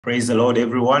Praise the Lord,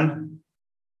 everyone.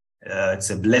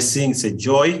 It's a blessing, it's a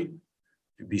joy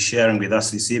to be sharing with us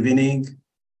this evening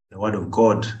the Word of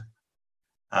God.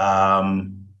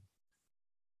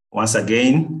 Once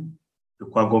again,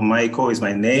 Lukwago Michael is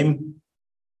my name.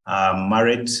 I'm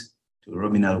married to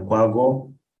Robina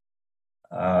Lukwago,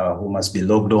 who must be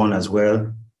logged on as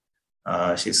well.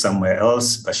 She's somewhere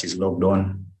else, but she's logged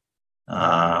on.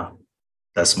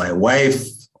 That's my wife,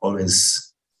 always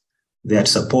there to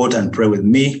support and pray with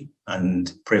me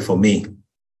and pray for me.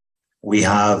 We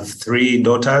have 3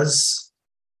 daughters,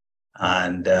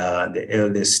 and the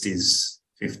eldest is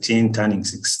 15, turning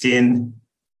 16.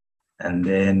 And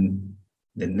then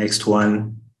the next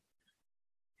one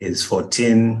is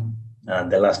 14.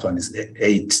 The last one is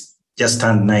 8, just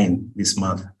turned 9 this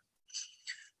month.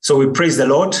 So we praise the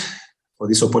Lord for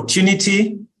this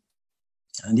opportunity.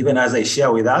 And even as I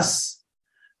share with us,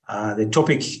 the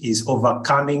topic is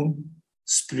overcoming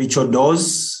spiritual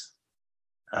doors.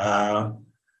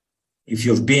 If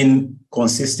you've been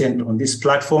consistent on this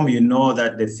platform, you know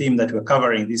that the theme that we're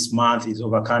covering this month is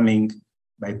overcoming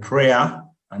by prayer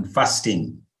and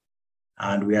fasting.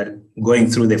 And we are going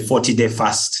through the 40-day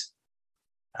fast.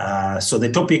 So the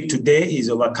topic today is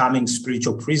overcoming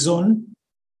spiritual prison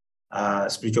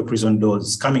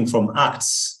doors, coming from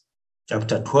Acts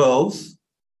chapter 12,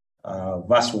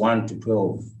 verse 1 to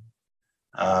 12.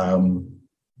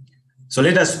 So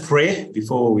let us pray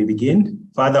before we begin.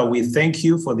 Father, we thank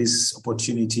you for this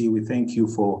opportunity. We thank you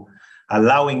for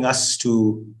allowing us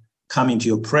to come into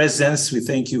your presence. We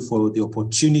thank you for the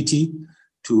opportunity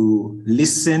to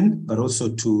listen, but also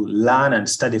to learn and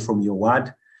study from your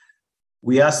word.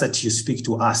 We ask that you speak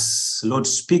to us. Lord,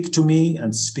 speak to me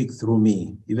and speak through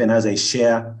me, even as I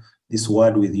share this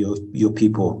word with your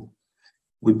people.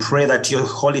 We pray that your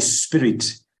Holy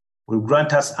Spirit will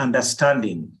grant us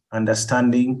understanding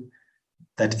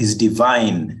that is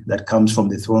divine, that comes from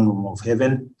the throne room of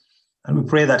heaven. And we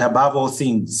pray that above all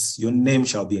things, your name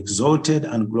shall be exalted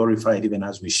and glorified even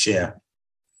as we share.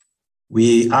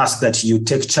 We ask that you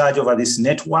take charge over this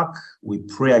network. We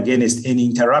pray against any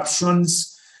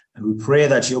interruptions, and we pray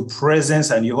that your presence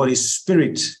and your Holy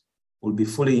Spirit will be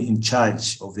fully in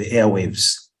charge of the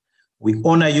airwaves. We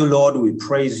honor you, Lord. We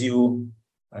praise you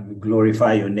and we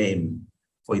glorify your name.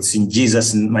 For it's in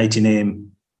Jesus' mighty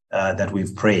name that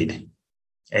we've prayed.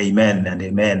 Amen and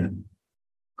amen.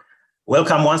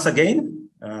 Welcome once again.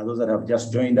 Those that have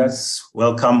just joined us,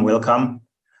 welcome.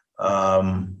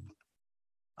 Our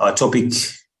topic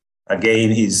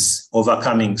again is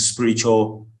overcoming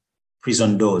spiritual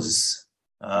prison doors.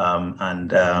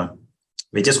 We're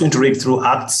just going to read through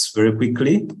Acts very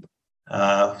quickly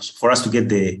for us to get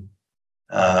the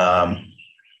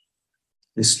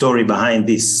story behind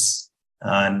this.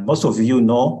 And most of you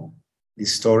know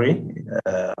this story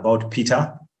about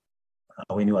Peter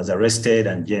when he was arrested,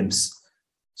 and James.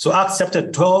 So Acts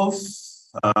chapter 12,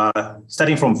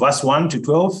 starting from verse 1 to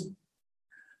 12.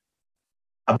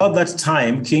 About that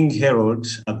time, King Herod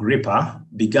Agrippa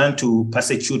began to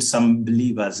persecute some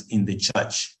believers in the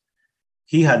church.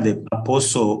 He had the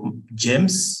apostle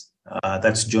James,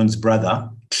 that's John's brother,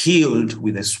 killed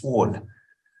with a sword.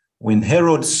 When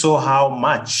Herod saw how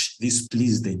much this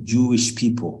pleased the Jewish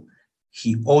people,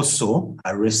 he also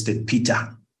arrested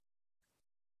Peter.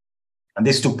 And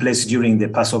this took place during the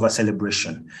Passover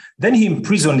celebration. Then he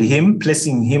imprisoned him,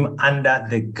 placing him under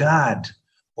the guard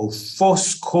of 4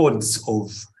 squads of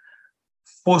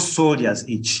 4 soldiers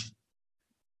each.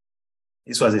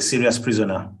 This was a serious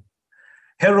prisoner.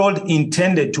 Herod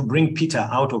intended to bring Peter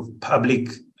out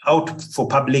for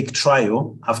public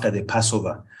trial after the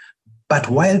Passover. But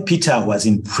while Peter was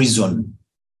in prison,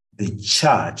 the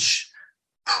church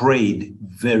prayed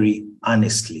very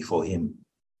earnestly for him.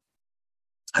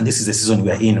 And this is the season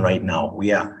we are in right now.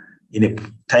 We are in a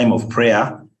time of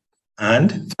prayer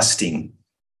and fasting.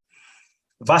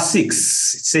 Verse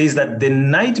 6, it says that the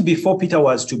night before Peter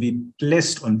was to be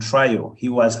placed on trial, he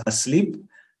was asleep,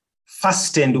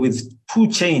 fastened with 2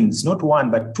 chains, not 1,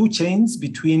 but 2 chains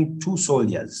between 2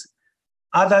 soldiers.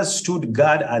 Others stood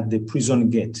guard at the prison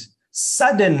gate.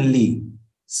 Suddenly,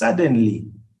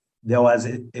 there was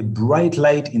a bright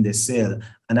light in the cell,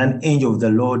 and an angel of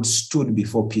the Lord stood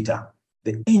before Peter.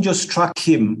 The angel struck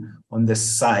him on the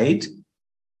side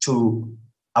to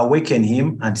awaken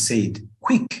him and said,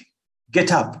 "Quick,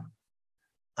 get up."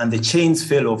 And the chains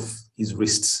fell off his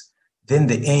wrists. Then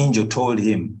the angel told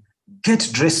him,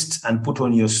 "Get dressed and put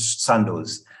on your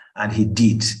sandals." And he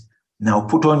did. "Now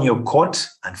put on your coat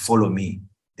and follow me,"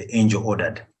 the angel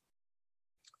ordered.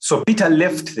 So Peter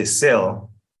left the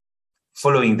cell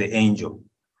following the angel.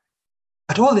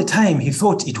 But all the time he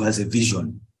thought it was a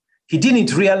vision. He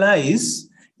didn't realize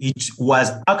It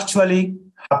was actually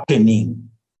happening.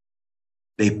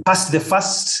 They passed the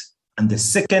first and the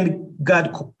second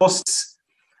guard posts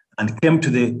and came to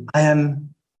the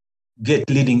iron gate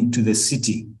leading to the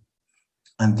city.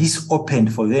 And this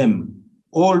opened for them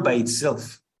all by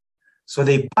itself. So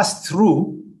they passed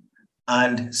through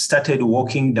and started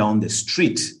walking down the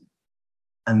street.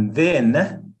 And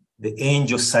then the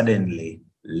angel suddenly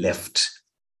left.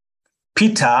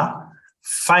 Peter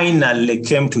finally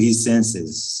came to his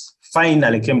senses.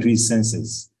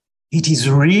 It is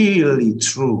really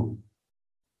true.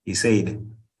 He said,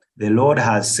 the Lord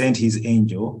has sent his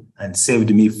angel and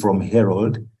saved me from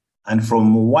Herod and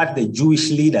from what the Jewish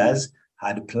leaders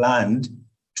had planned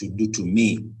to do to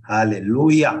me.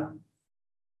 Hallelujah.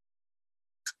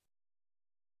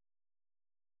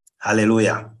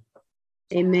 Hallelujah.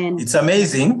 Amen. It's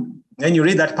amazing when you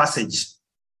read that passage.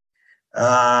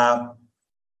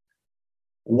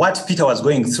 What Peter was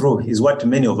going through is what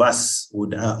many of us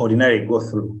would ordinarily go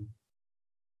through.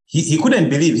 He couldn't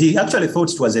believe. He actually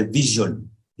thought it was a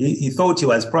vision. He thought he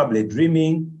was probably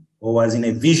dreaming or was in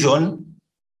a vision.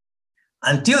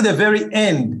 Until the very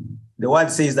end, the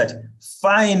word says that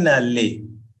finally,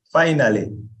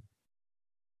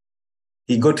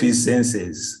 he got to his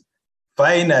senses.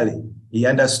 Finally, he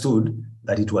understood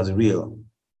that it was real.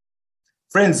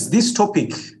 Friends, this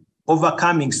topic,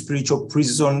 overcoming spiritual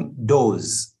prison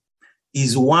doors,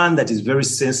 is one that is very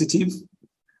sensitive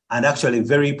and actually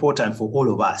very important for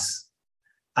all of us.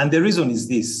 And the reason is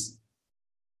this.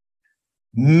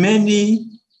 Many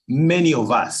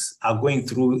of us are going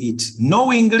through it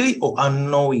knowingly or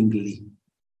unknowingly.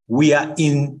 We are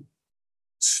in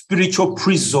spiritual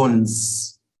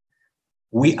prisons.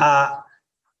 We are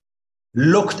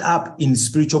locked up in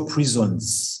spiritual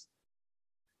prisons.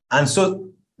 And so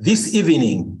this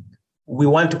evening, we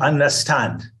want to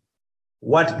understand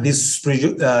what these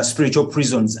spiritual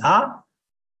prisons are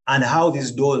and how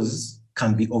these doors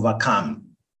can be overcome,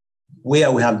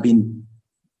 where we have been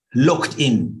locked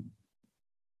in.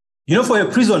 You know, for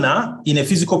a prisoner in a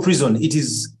physical prison, it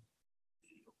is,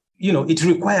 it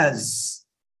requires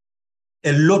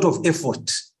a lot of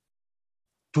effort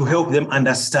to help them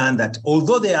understand that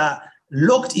although they are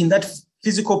locked in that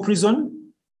physical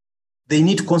prison, they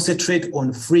need to concentrate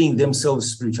on freeing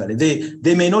themselves spiritually.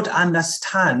 They may not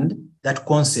understand that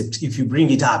concept if you bring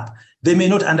it up. They may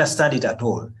not understand it at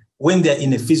all. When they're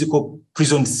in a physical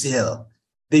prison cell,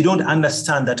 they don't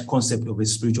understand that concept of a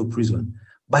spiritual prison.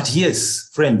 But yes,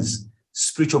 friends,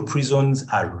 spiritual prisons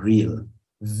are real,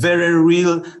 very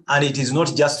real. And it is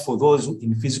not just for those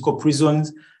in physical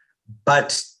prisons,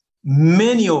 but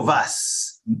many of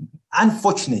us,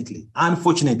 unfortunately,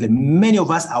 many of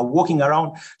us are walking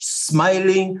around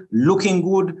smiling, looking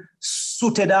good,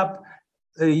 suited up,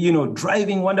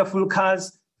 driving wonderful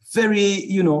cars, very,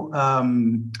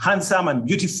 handsome and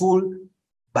beautiful.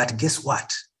 But guess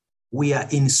what? We are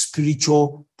in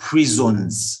spiritual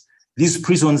prisons. These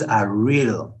prisons are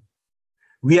real.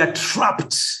 We are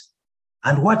trapped.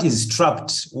 And what is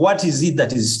trapped? What is it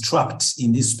that is trapped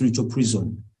in this spiritual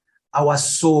prison? Our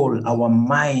soul, our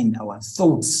mind, our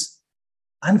thoughts.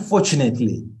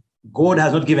 Unfortunately, God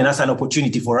has not given us an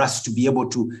opportunity for us to be able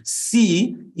to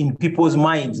see in people's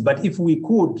minds. But if we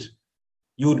could,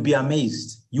 you would be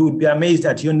amazed. You would be amazed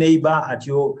at your neighbor, at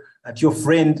your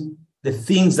friend, the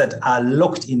things that are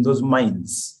locked in those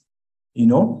minds.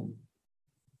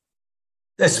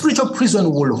 The spiritual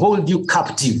prison will hold you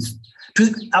captive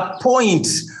to a point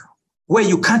where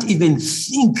you can't even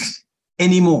think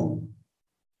anymore,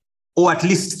 or at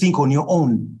least think on your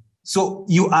own. So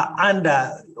you are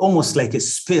under almost like a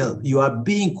spell. You are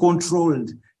being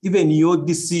controlled. Even your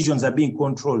decisions are being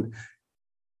controlled.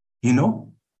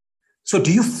 So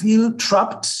do you feel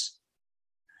trapped?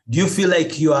 Do you feel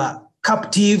like you are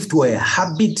captive to a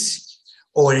habit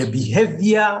or a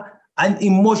behavior, an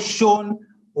emotion,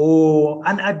 or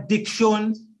an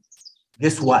addiction?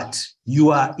 Guess what? You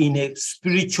are in a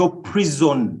spiritual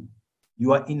prison.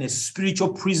 You are in a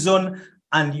spiritual prison,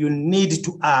 and you need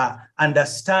to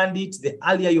understand it. The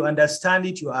earlier you understand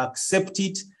it, you accept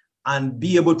it, and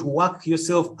be able to work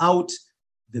yourself out,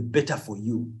 the better for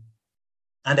you.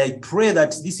 And I pray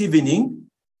that this evening,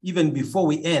 even before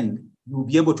we end, you'll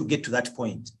be able to get to that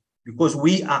point, because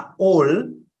we are all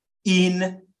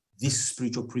in this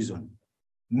spiritual prison.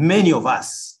 Many of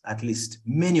us, at least,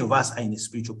 many of us are in a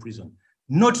spiritual prison.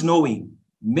 Not knowing.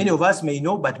 Many of us may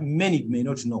know, but many may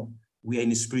not know. We are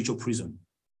in a spiritual prison.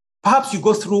 Perhaps you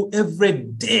go through every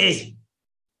day.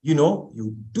 You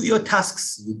do your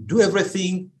tasks, you do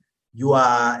everything. You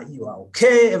are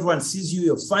okay. Everyone sees you,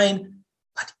 you're fine.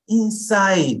 But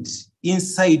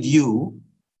inside you,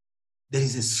 there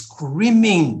is a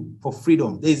screaming for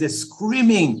freedom. There is a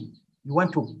screaming. You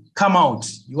want to come out.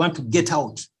 You want to get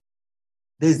out.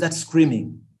 There is that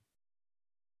screaming.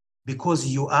 Because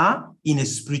you are in a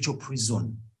spiritual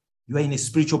prison. You are in a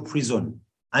spiritual prison.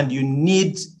 And you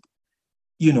need,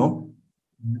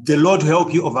 the Lord to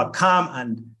help you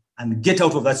overcome and get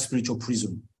out of that spiritual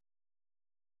prison.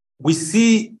 We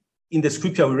see in the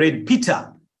scripture we read,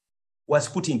 Peter was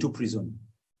put into prison.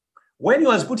 When he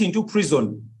was put into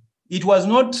prison, it was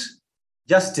not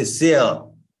just a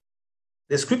cell.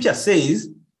 The scripture says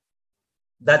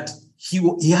that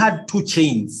he had 2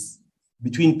 chains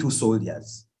between 2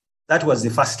 soldiers. That was the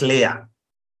first layer.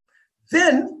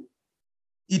 Then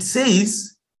it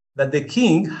says that the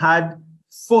king had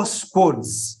 4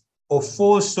 squads of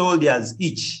 4 soldiers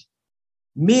each,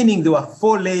 meaning there were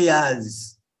 4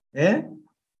 layers.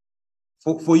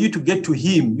 For you to get to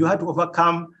him, you had to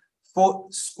overcome 4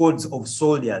 squads of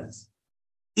soldiers,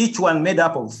 each one made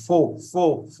up of 4,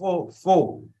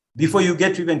 before you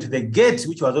get even to the gate,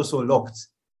 which was also locked.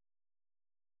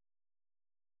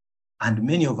 And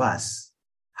many of us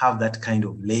have that kind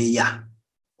of layer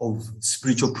of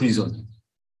spiritual prison.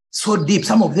 So deep.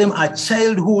 Some of them are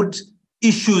childhood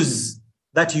issues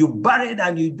that you buried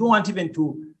and you don't want even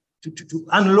to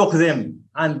unlock them.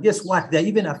 And guess what? They're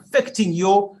even affecting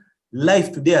your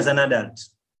life today as an adult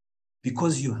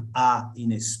because you are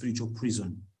in a spiritual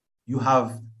prison. You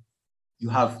have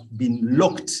been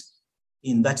locked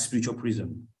in that spiritual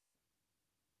prison.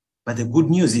 But the good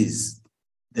news is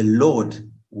the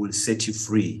Lord will set you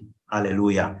free.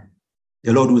 Hallelujah.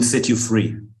 The Lord will set you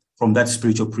free from that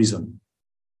spiritual prison.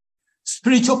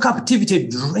 Spiritual captivity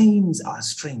drains our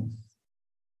strength.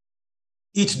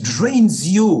 It drains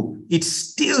you. It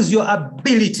steals your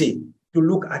ability to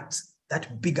look at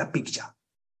that bigger picture.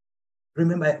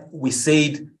 Remember, we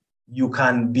said you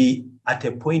can be at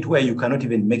a point where you cannot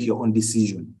even make your own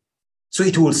decision. So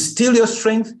it will steal your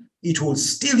strength. It will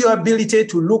steal your ability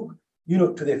to look,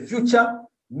 to the future.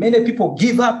 Many people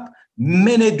give up.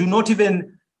 Many do not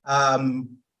even,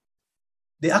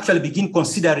 they actually begin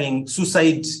considering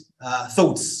suicide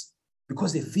thoughts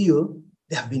because they feel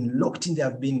they have been locked in, they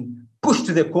have been pushed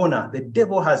to the corner. The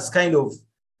devil has kind of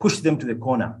pushed them to the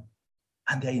corner.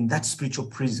 And they're in that spiritual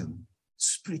prison,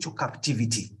 spiritual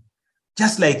captivity.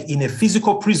 Just like in a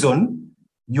physical prison,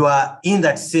 you are in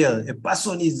that cell. A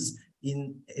person is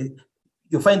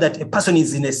you find that a person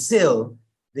is in a cell.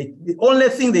 The only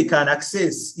thing they can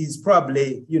access is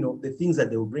probably, the things that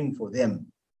they will bring for them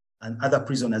and other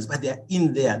prisoners, but they're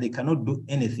in there. They cannot do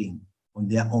anything on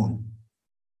their own.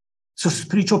 So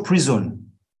spiritual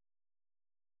prison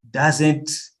doesn't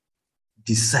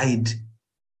decide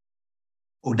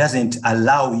or doesn't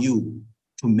allow you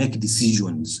to make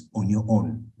decisions on your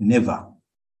own. Never.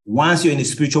 Once you're in a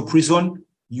spiritual prison,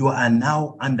 you are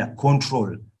now under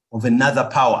control of another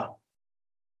power.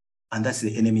 And that's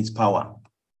the enemy's power.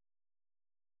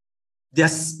 The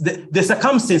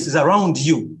circumstances around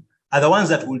you are the ones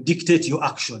that will dictate your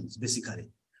actions, basically.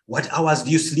 What hours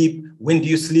do you sleep? When do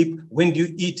you sleep? When do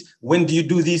you eat? When do you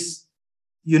do this?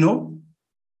 Do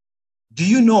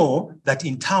you know that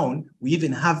in town, we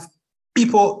even have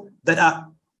people that are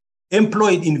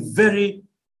employed in very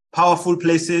powerful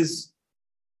places,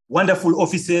 wonderful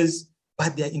offices,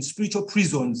 but they're in spiritual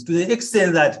prisons to the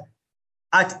extent that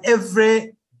at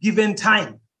every given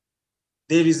time,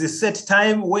 there is a set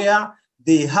time where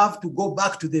they have to go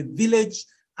back to the village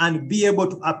and be able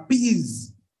to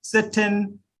appease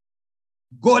certain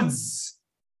gods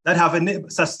that have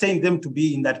sustained them to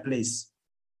be in that place.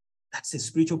 That's a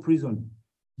spiritual prison.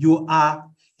 You are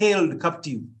held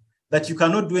captive, that you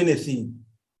cannot do anything.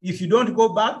 If you don't go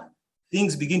back,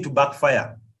 things begin to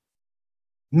backfire.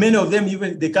 Many of them,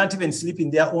 they can't even sleep in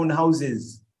their own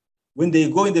houses. When they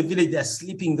go in the village, they're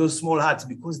sleeping in those small huts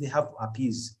because they have to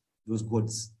appease those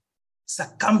gods.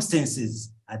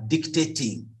 Circumstances are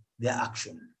dictating their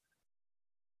action.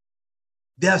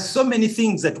 There are so many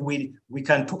things that we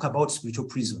can talk about spiritual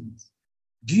prisons.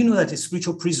 Do you know that a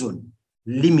spiritual prison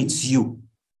limits you?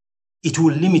 It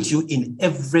will limit you in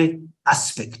every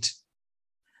aspect.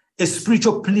 A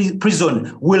spiritual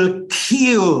prison will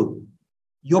kill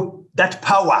that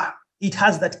power. It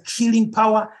has that killing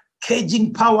power,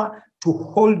 caging power to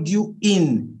hold you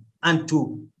in and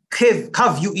to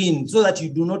carve you in so that you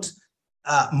do not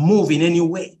move in any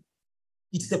way.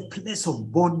 It's a place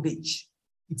of bondage.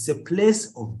 It's a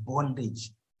place of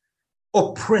bondage.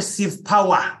 Oppressive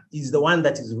power is the one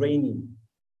that is reigning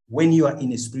when you are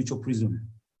in a spiritual prison.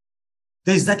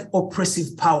 There is that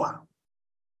oppressive power.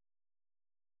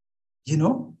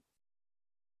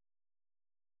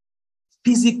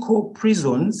 Physical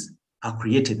prisons are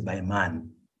created by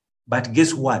man. But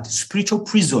guess what? Spiritual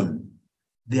prison,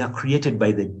 They are created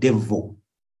by the devil.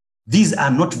 These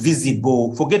are not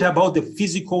visible. Forget about the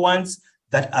physical ones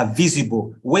that are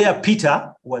visible. Where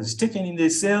Peter was taken in the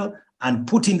cell and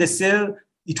put in the cell,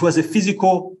 it was a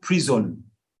physical prison,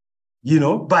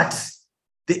 but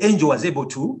the angel was able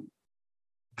to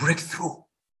break through.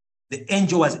 The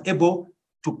angel was able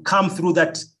to come through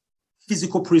that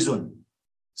physical prison.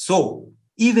 So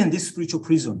even this spiritual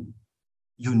prison,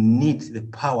 you need the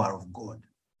power of God.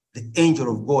 The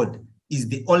angel of God is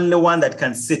the only one that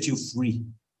can set you free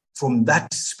from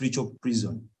that spiritual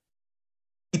prison.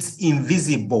 It's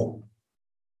invisible.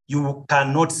 You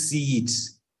cannot see it.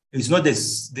 It's not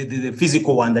the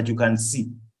physical one that you can see.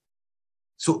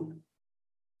 So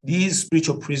these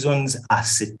spiritual prisons are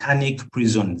satanic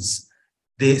prisons.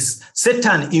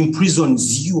 Satan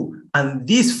imprisons you, and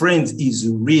this, friends, is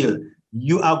real.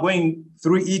 You are going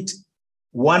through it.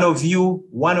 One of you,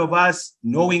 one of us,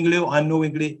 knowingly or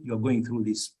unknowingly, you're going through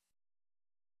this.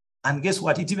 And guess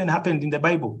what? It even happened in the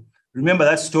Bible. Remember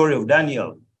that story of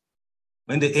Daniel,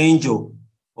 when the angel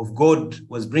of God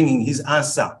was bringing his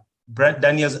answer,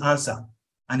 Daniel's answer,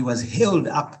 and he was held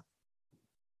up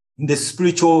in the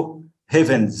spiritual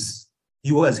heavens.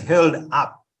 He was held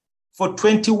up for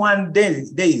 21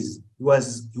 days. He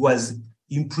was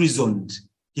imprisoned.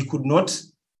 He could not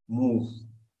move.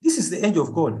 This is the angel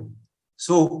of God.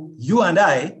 So you and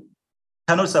I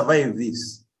cannot survive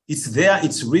this. It's there,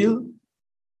 it's real,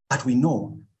 but we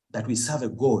know that we serve a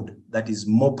God that is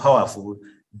more powerful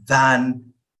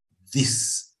than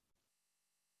this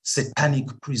satanic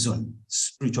prison,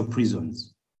 spiritual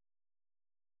prisons.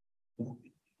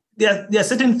 There are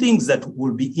certain things that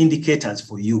will be indicators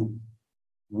for you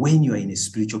when you are in a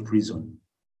spiritual prison.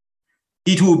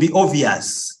 It will be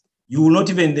obvious. You will not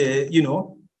even,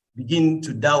 begin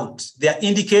to doubt. There are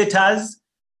indicators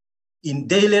in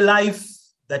daily life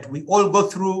that we all go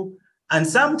through. And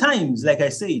sometimes, like I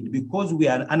said, because we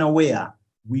are unaware,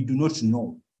 we do not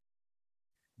know.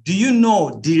 Do you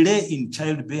know delay in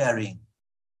childbearing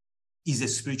is a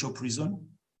spiritual prison?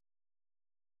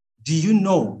 Do you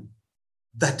know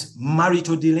that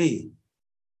marital delay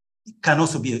can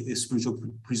also be a spiritual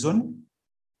prison?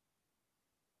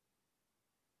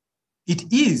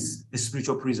 It is a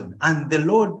spiritual prison, and the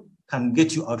Lord can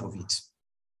get you out of it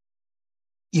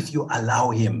if you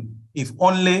allow him, if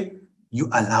only you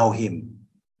allow him.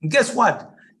 Guess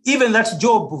what? Even that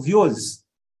job of yours,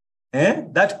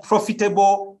 that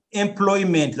profitable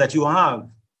employment that you have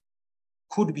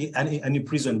could be an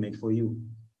imprisonment for you,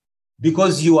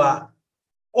 because you are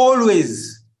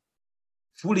always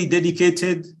fully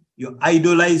dedicated, you're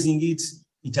idolizing it,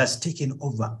 it has taken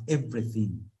over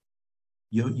everything.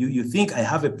 You think, I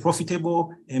have a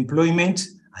profitable employment,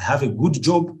 I have a good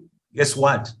job. Guess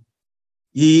what?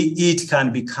 It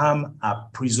can become a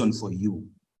prison for you.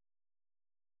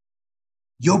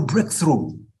 Your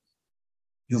breakthrough,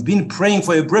 you've been praying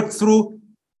for a breakthrough,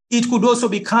 it could also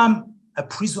become a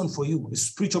prison for you, a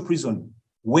spiritual prison,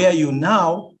 where you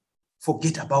now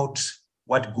forget about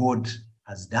what God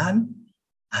has done,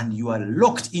 and you are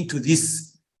locked into this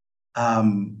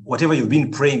whatever you've been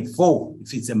praying for.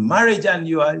 If it's a marriage and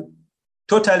you are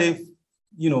totally,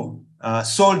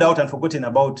 sold out and forgotten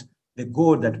about the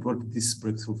God that brought this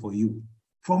breakthrough for you.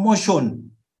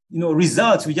 Promotion,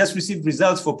 results. We just received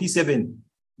results for P7,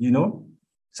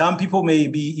 Some people may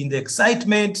be in the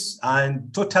excitement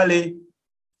and totally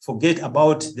forget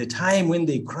about the time when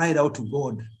they cried out to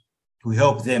God to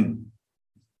help them.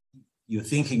 You're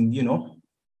thinking,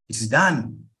 it's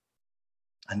done.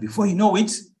 And before you know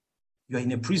it, you're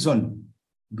in a prison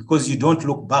because you don't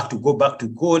look back to go back to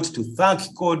God, to thank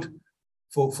God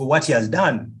for what he has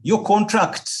done. Your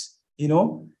contract,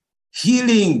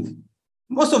 healing.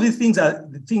 Most of these things are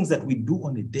the things that we do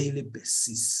on a daily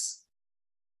basis.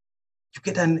 You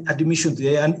get an admission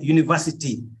to a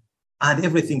university and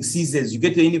everything ceases. You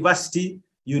get to the university,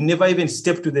 you never even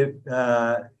step to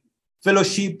the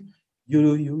fellowship.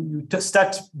 You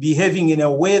start behaving in a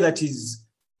way that is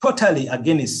totally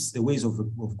against the ways of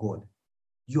God.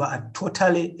 You are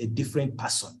totally a different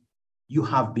person. You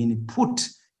have been put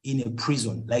in a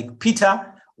prison. Like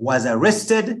Peter was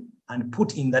arrested and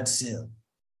put in that cell.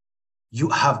 You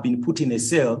have been put in a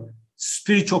cell,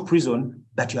 spiritual prison,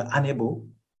 that you are unable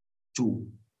to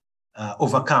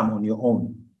overcome on your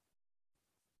own.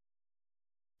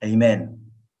 Amen.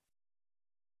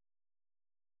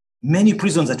 Many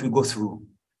prisons that we go through,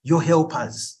 your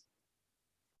helpers,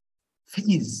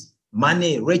 fees,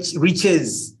 money,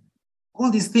 riches,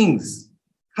 all these things,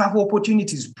 travel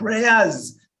opportunities,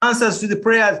 prayers, answers to the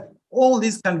prayers, all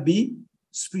these can be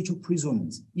spiritual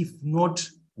prisons if not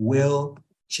well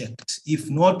checked, if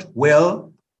not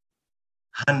well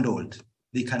handled.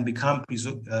 they can become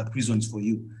prisons for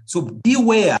you. So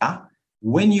beware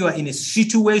when you are in a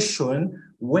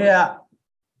situation where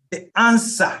the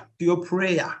answer to your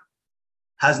prayer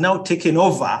has now taken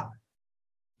over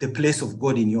the place of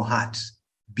God in your heart.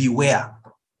 Beware.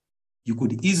 You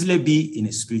could easily be in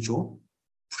a spiritual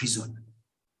prison.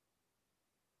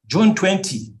 John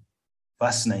 20,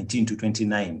 verse 19 to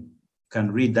 29. You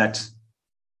can read that.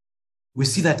 We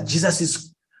see that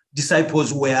Jesus'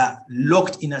 disciples were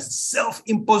locked in a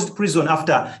self-imposed prison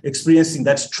after experiencing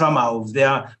that trauma of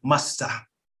their master.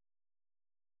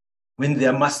 When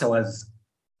their master was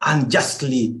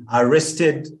unjustly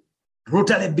arrested,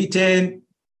 brutally beaten,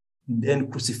 then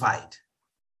crucified.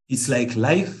 It's like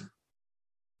life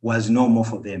was no more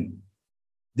for them.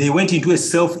 They went into a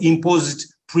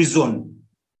self-imposed prison.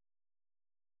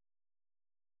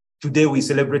 Today we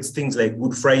celebrate things like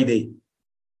Good Friday,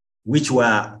 which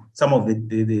were some of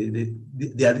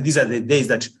these are the days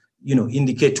that,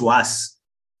 indicate to us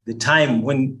the time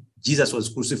when Jesus was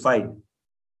crucified.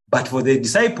 But for the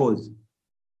disciples,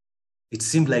 it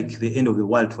seemed like the end of the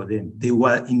world for them. They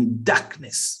were in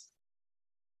darkness.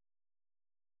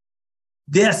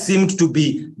 There seemed to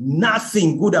be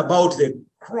nothing good about the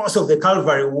cross of the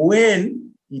Calvary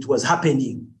when it was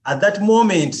happening. At that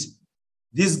moment,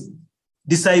 these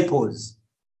disciples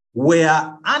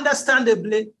were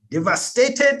understandably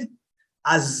devastated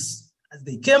as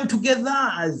they came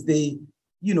together, as they,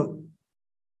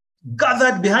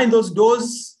 gathered behind those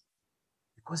doors,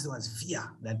 because there was fear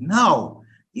that now,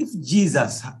 if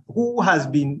Jesus, who has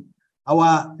been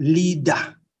our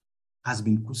leader, has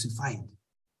been crucified,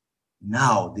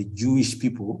 now the Jewish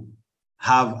people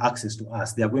have access to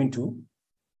us. They are going to,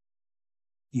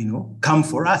 come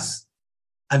for us.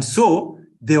 And so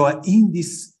they were in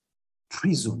this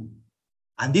prison.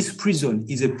 And this prison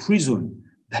is a prison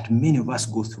that many of us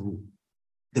go through.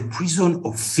 The prison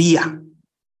of fear.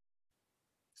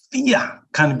 Fear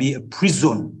can be a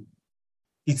prison.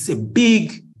 It's a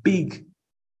big, big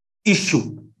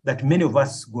issue that many of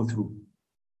us go through.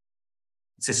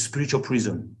 It's a spiritual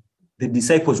prison. The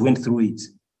disciples went through it.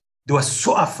 They were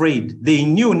so afraid. They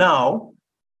knew now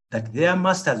that their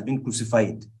master has been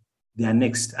crucified. They are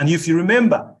next. And if you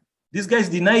remember, these guys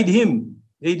denied him.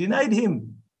 They denied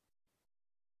him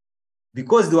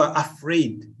because they were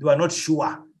afraid. They were not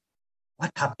sure.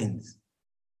 What happens?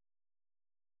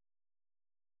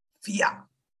 Fear.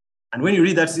 And when you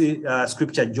read that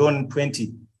scripture, John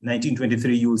 20, 19,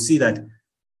 23, you will see that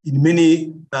in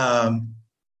many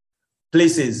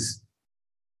places,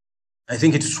 I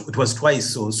think it was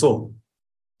twice or so,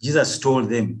 Jesus told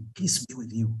them, peace be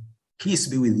with you. Peace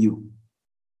be with you.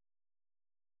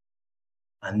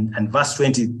 And verse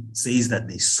 20 says that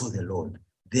they saw the Lord.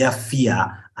 Their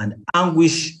fear and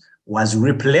anguish was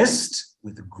replaced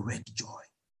with great joy.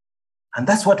 And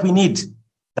that's what we need.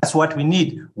 That's what we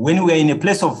need. When we are in a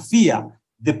place of fear,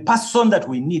 the person that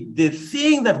we need, the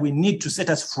thing that we need to set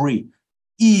us free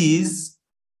is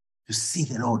to see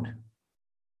the Lord.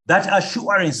 That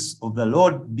assurance of the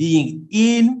Lord being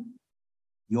in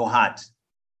your heart,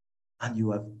 and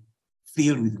you are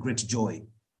filled with great joy.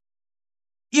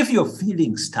 If you're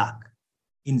feeling stuck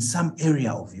in some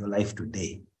area of your life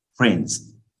today,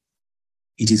 friends,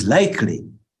 it is likely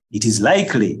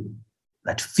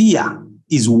that fear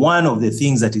is one of the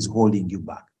things that is holding you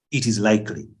back. It is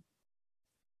likely.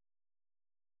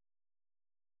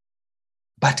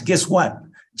 But guess what?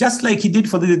 Just like he did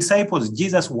for the disciples,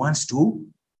 Jesus wants to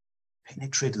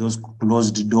penetrate those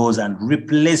closed doors and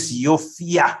replace your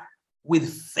fear with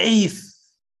faith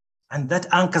and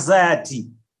that anxiety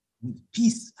with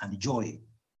peace and joy.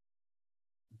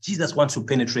 Jesus wants to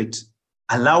penetrate.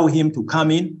 Allow him to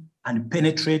come in and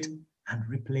penetrate and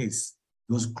replace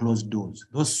those closed doors,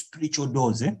 those spiritual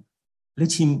doors.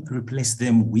 Let him replace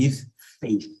them with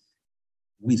faith,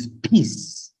 with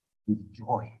peace, with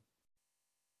joy.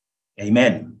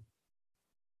 Amen.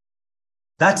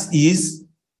 That is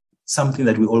something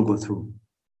that we all go through.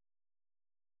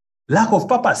 Lack of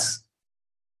purpose.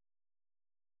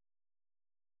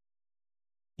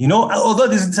 Although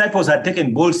these disciples had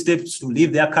taken bold steps to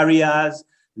leave their careers,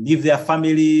 leave their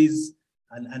families,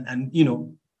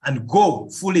 and go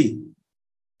fully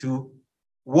to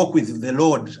walk with the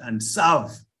Lord and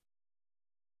serve.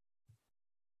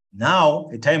 Now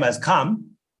a time has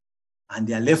come and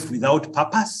they are left without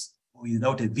purpose or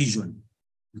without a vision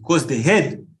because the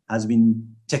head has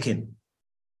been taken.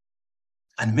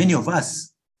 And many of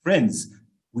us, friends,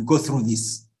 we go through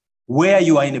this, where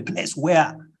you are in a place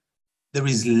where there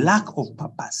is lack of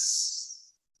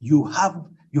purpose. You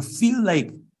feel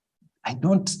like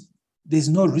there's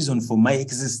no reason for my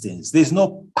existence. There's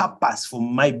no purpose for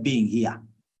my being here.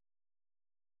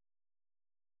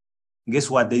 Guess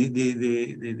what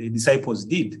the disciples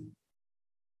did?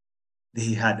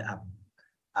 They had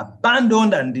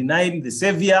abandoned and denied the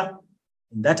Savior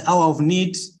in that hour of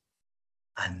need,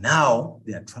 and now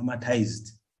they are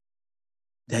traumatized.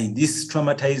 They're in this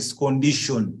traumatized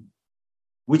condition,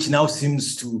 which now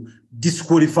seems to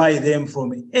disqualify them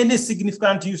from any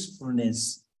significant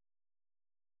usefulness,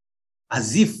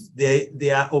 as if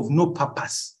they are of no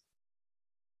purpose.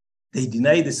 They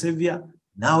deny the Savior.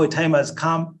 Now a time has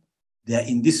come. They are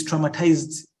in this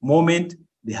traumatized moment.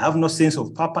 They have no sense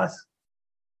of purpose.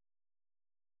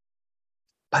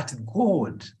 But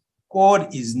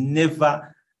God is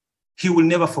never, he will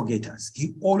never forget us.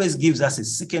 He always gives us a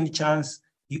second chance.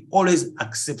 He always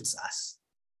accepts us.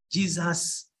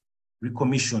 Jesus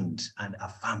recommissioned and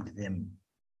affirmed them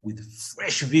with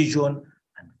fresh vision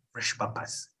and fresh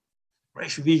purpose.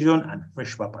 Fresh vision and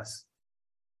fresh purpose.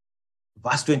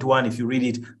 Verse 21, if you read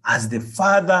it, as the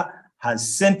Father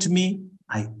has sent me,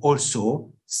 I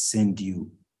also send you.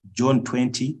 John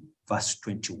 20, verse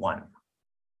 21.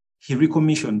 He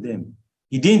recommissioned them.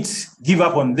 He didn't give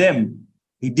up on them.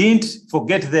 He didn't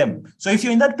forget them. So if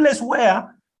you're in that place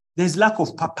where there's lack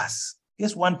of purpose,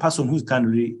 there's one person who can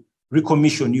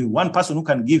recommission you, one person who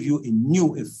can give you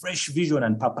a fresh vision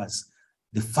and purpose.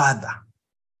 The Father.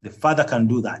 The Father can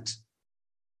do that.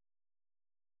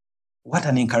 What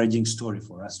an encouraging story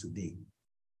for us today.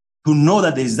 To know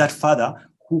that there is that Father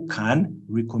who can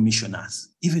recommission us,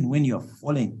 even when you're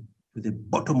falling to the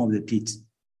bottom of the pit.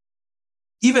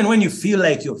 Even when you feel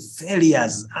like your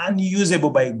failures are unusable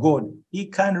by God, he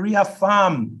can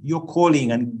reaffirm your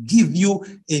calling and give you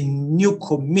a new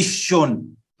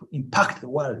commission to impact the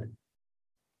world.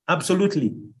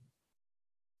 Absolutely.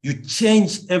 You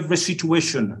change every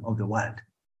situation of the world.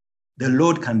 The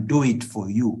Lord can do it for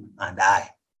you and I.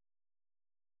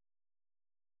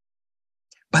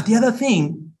 But the other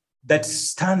thing that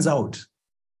stands out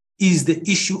is the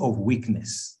issue of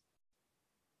weakness.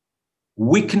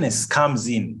 Weakness comes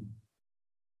in,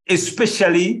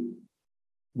 especially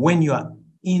when you are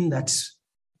in that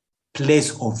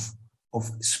place of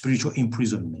spiritual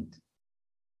imprisonment.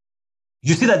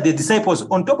 You see that the disciples,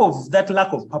 on top of that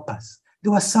lack of purpose, they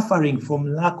were suffering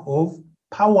from lack of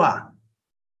power.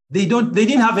 They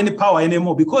didn't have any power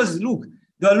anymore because, look,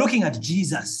 they were looking at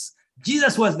Jesus.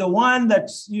 Jesus was the one that,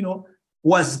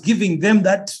 was giving them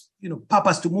that,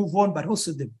 purpose to move on, but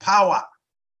also the power.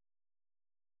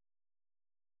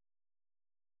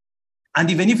 And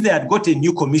even if they had got a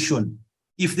new commission,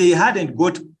 if they hadn't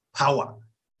got power,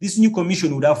 this new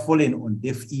commission would have fallen on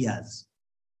deaf ears.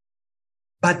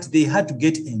 But they had to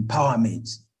get empowerment.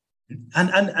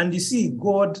 And you see,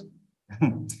 God,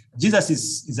 Jesus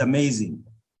is amazing.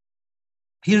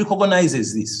 He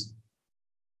recognizes this.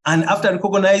 And after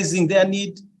recognizing their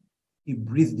need, he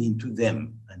breathed into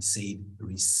them and said,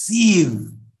 receive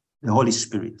the Holy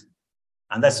Spirit.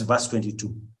 And that's verse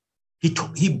 22.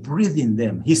 He breathed in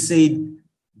them. He said,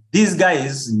 these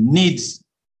guys need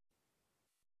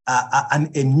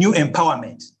a new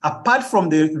empowerment. Apart from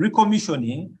the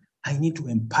recommissioning, I need to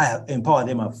empower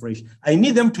them afresh. I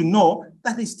need them to know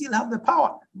that they still have the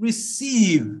power.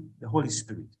 Receive the Holy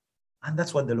Spirit. And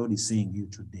that's what the Lord is saying to you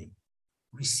today.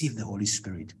 Receive the Holy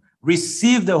Spirit.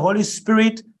 Receive the Holy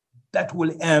Spirit that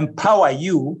will empower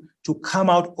you to come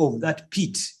out of that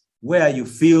pit where you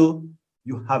feel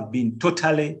you have been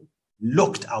totally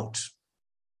locked out.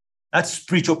 That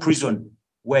spiritual prison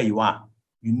where you are.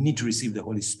 You need to receive the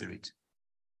Holy Spirit.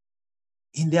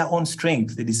 In their own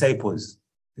strength, the disciples,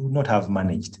 they would not have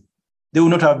managed. They would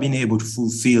not have been able to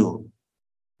fulfill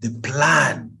the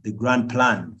plan, the grand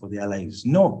plan for their lives.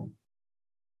 No.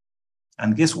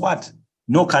 And guess what?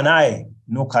 Nor can I,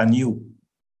 nor can you,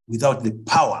 without the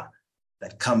power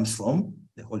that comes from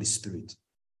the Holy Spirit.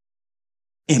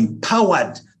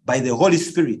 Empowered by the Holy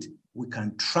Spirit, we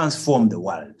can transform the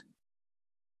world.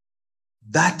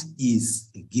 That is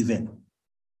a given.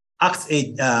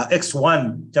 Acts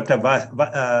 1, chapter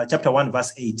 1,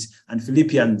 verse 8, and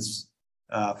Philippians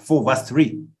 4, verse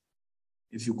 3.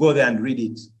 If you go there and read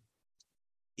it,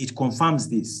 it confirms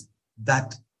this,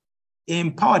 that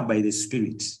empowered by the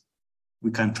Spirit, we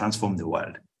can transform the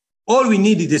world. All we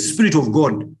need is the Spirit of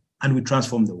God, and we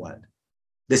transform the world.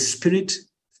 The Spirit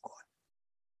of God.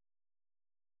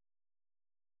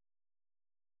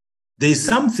 There is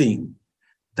something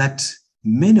that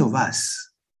many of us,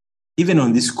 even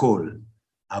on this call,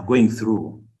 are going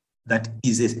through that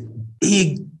is a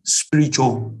big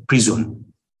spiritual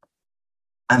prison.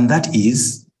 And that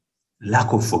is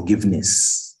lack of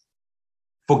forgiveness.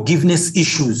 Forgiveness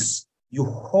issues. You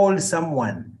hold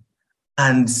someone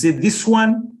and say, this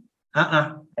one,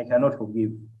 I cannot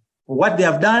forgive. For what they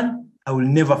have done, I will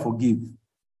never forgive.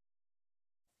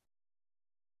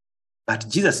 But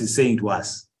Jesus is saying to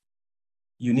us,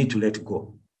 you need to let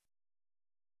go.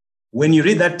 When you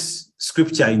read that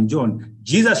scripture in John,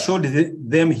 Jesus showed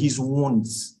them his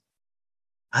wounds.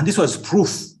 And this was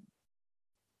proof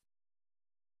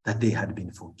that they had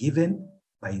been forgiven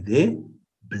by the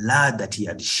blood that he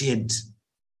had shed.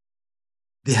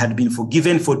 They had been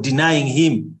forgiven for denying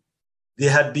him. They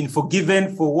had been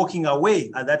forgiven for walking away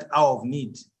at that hour of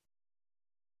need.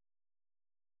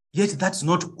 Yet that's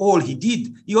not all he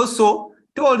did. He also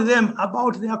told them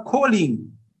about their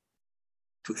calling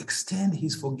to extend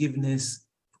his forgiveness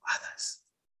to others.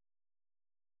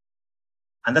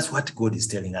 And that's what God is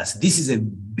telling us. This is a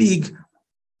big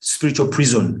spiritual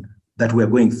prison that we're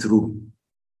going through.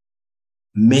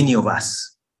 Many of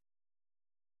us.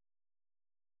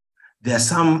 There are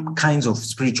some kinds of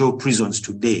spiritual prisons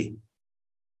today.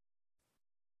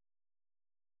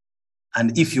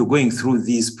 And if you're going through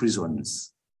these prisons,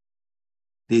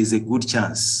 there is a good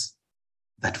chance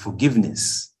that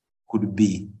forgiveness could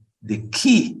be the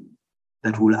key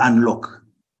that will unlock.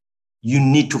 You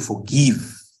need to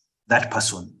forgive that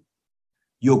person.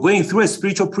 You're going through a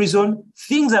spiritual prison.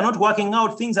 Things are not working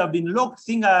out. Things have been locked.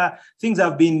 Things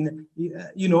have been,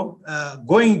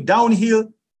 going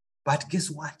downhill. But guess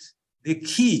what? The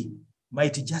key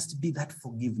might just be that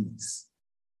forgiveness.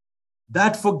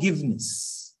 That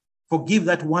forgiveness. Forgive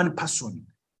that one person,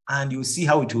 and you'll see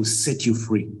how it will set you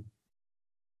free.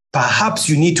 Perhaps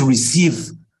you need to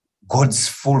receive God's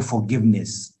full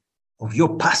forgiveness of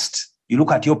your past. You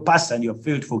look at your past and you have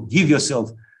failed to forgive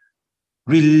yourself.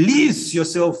 Release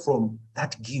yourself from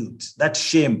that guilt, that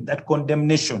shame, that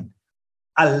condemnation.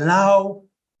 Allow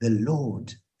the Lord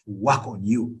to work on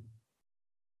you.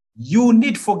 You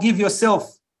need to forgive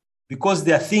yourself because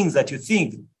there are things that you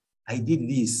think, I did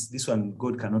this one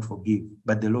God cannot forgive,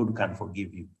 but the Lord can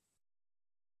forgive you.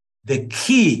 The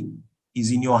key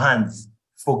is in your hands.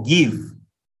 Forgive,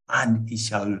 and he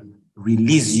shall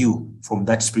release you from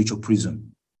that spiritual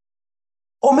prison.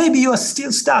 Or maybe you are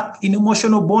still stuck in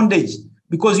emotional bondage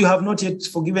because you have not yet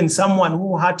forgiven someone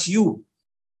who hurt you.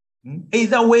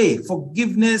 Either way,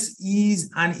 forgiveness is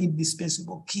an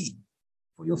indispensable key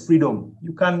for your freedom.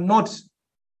 You cannot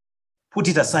put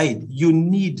it aside. You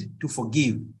need to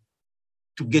forgive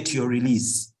to get your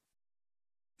release,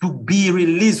 to be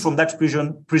released from that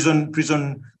prison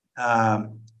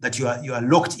that you are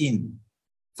locked in,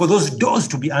 for those doors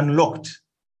to be unlocked,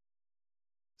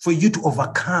 for you to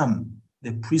overcome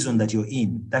the prison that you're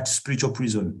in, that spiritual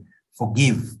prison.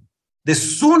 Forgive. The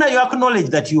sooner you acknowledge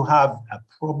that you have a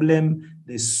problem,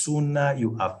 the sooner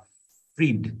you are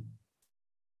freed.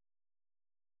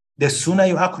 The sooner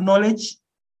you acknowledge,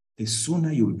 the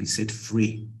sooner you will be set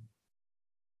free.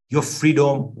 Your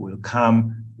freedom will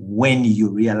come when you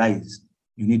realize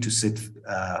you need to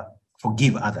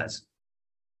forgive others.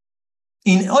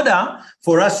 In order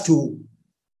for us to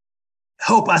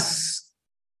help us,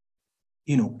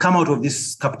 come out of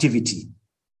this captivity,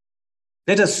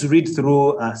 let us read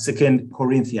through 2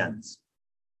 Corinthians,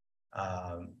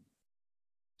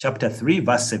 chapter 3,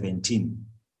 verse 17.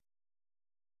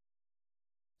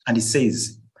 And it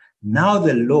says, now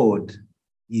the Lord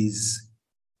is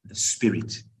the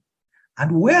Spirit.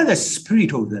 And where the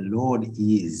Spirit of the Lord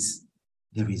is,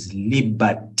 there is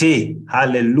liberty.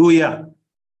 Hallelujah.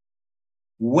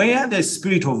 Where the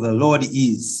Spirit of the Lord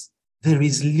is, there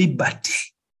is liberty.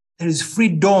 There is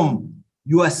freedom.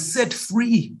 You are set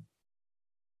free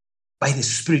by the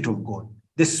Spirit of God.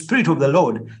 The Spirit of the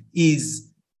Lord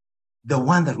is the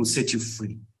one that will set you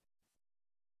free.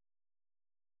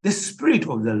 The Spirit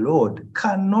of the Lord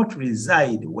cannot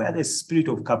reside where the spirit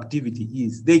of captivity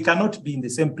is. They cannot be in the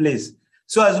same place.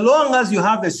 So as long as you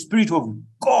have the Spirit of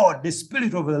God, the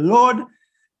Spirit of the Lord,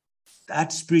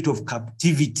 that spirit of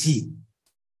captivity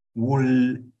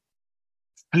will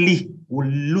flee, will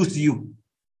lose you.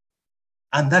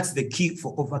 And that's the key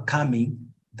for overcoming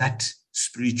that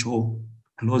spiritual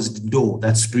closed door,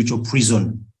 that spiritual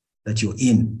prison that you're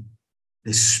in.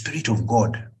 The Spirit of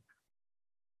God.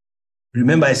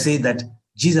 Remember, I said that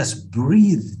Jesus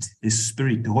breathed the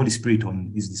Spirit, the Holy Spirit,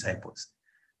 on his disciples.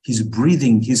 He's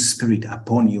breathing his Spirit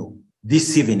upon you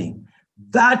this evening,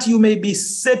 that you may be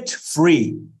set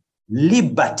free.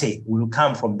 Liberty will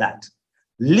come from that.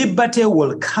 Liberty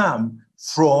will come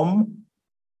from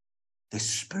the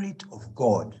Spirit of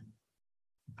God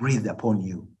breathed upon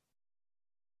you.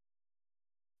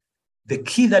 The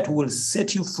key that will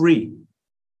set you free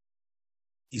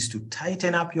is to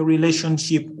tighten up your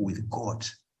relationship with God.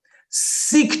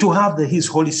 Seek to have his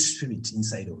Holy Spirit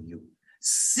inside of you.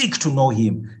 Seek to know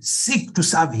him. Seek to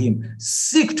serve him.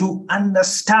 Seek to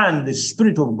understand the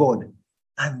Spirit of God.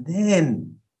 And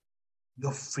then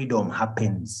your freedom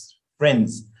happens.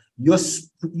 Friends,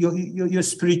 your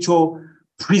spiritual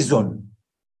prison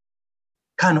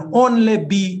can only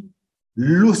be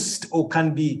loosed or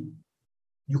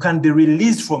you can be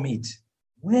released from it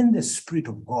when the Spirit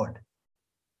of God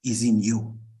is in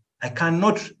you. I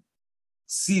cannot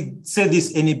say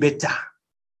this any better.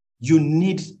 You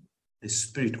need the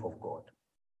Spirit of God.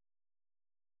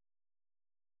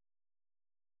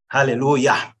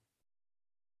 Hallelujah.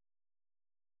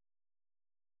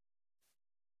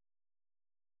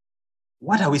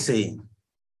 What are we saying?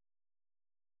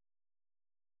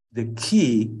 The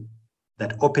key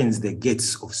that opens the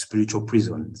gates of spiritual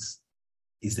prisons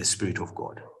is the Spirit of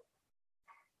God.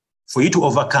 For you to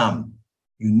overcome,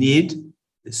 you need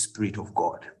the Spirit of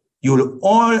God. You will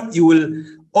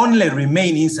only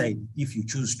remain inside if you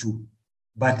choose to.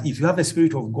 But if you have the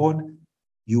Spirit of God,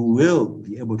 you will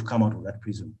be able to come out of that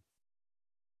prison.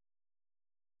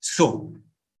 So,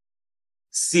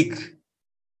 seek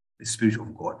the Spirit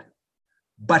of God.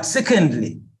 But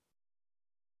secondly,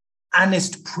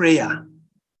 earnest prayer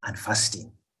and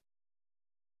fasting.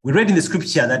 We read in the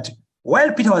scripture that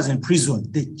while Peter was in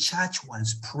prison, the church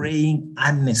was praying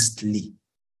earnestly.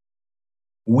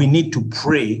 We need to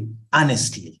pray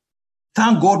earnestly.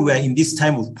 Thank God we are in this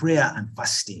time of prayer and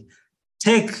fasting.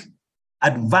 Take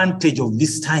advantage of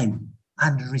this time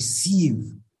and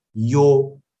receive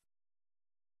your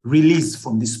release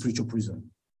from this spiritual prison.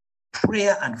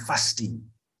 Prayer and fasting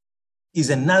is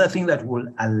another thing that will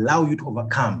allow you to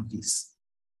overcome this.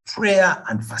 Prayer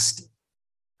and fasting.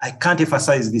 I can't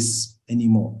emphasize this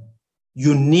anymore.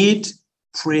 You need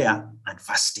prayer and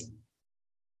fasting.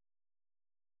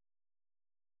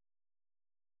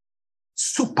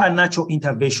 Supernatural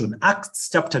intervention. Acts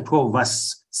chapter 12,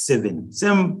 verse 7.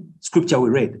 Same scripture we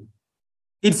read.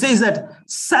 It says that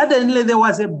suddenly there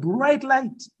was a bright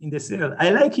light in the cell. I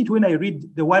like it when I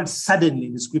read the word suddenly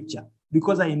in the scripture,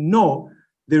 because I know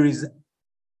there is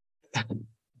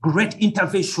great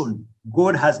intervention.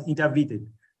 God has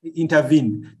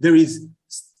intervened. There is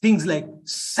things like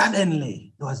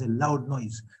suddenly there was a loud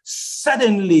noise.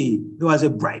 Suddenly there was a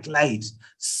bright light.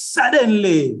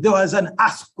 Suddenly there was an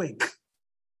earthquake.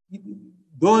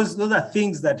 Those are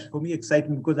things that for me excite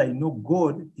me, because I know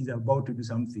God is about to do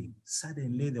something.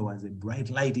 Suddenly there was a bright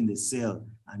light in the cell.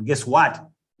 And guess what?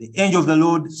 The angel of the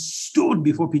Lord stood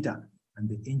before Peter, and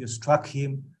the angel struck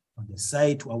him on the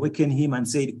side to awaken him and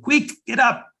said, "Quick, get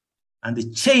up." And the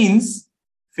chains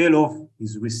fell off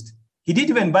his wrist. He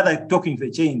didn't even bother talking to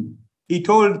the chain. He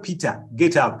told Peter,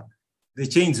 "Get up." The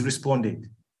chains responded.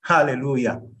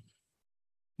 Hallelujah.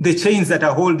 The chains that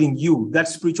are holding you, that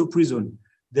spiritual prison,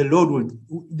 the Lord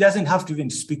doesn't have to even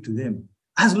speak to them.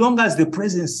 As long as the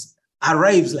presence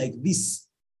arrives like this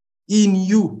in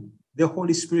you, the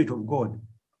Holy Spirit of God,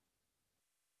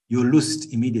 you're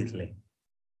loosed immediately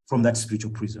from that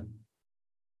spiritual prison.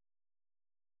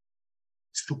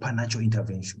 Supernatural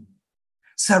intervention.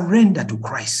 Surrender to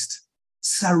Christ.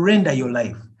 Surrender your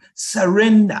life.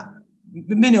 Surrender.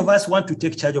 Many of us want to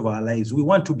take charge of our lives. We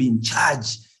want to be in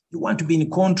charge. You want to be in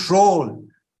control.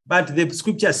 But the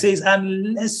scripture says,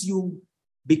 unless you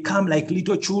become like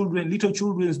little children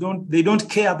don't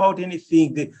care about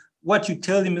anything. What you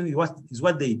tell them is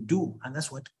what they do. And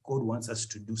that's what God wants us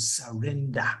to do.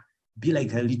 Surrender. Be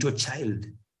like a little child.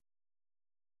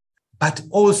 But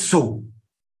also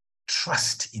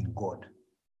trust in God.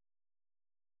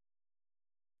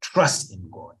 Trust in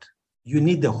God. You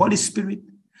need the Holy Spirit.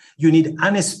 You need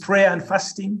earnest prayer and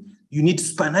fasting. You need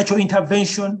supernatural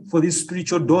intervention for these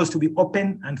spiritual doors to be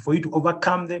open and for you to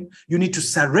overcome them. You need to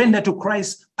surrender to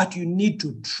Christ, but you need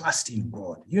to trust in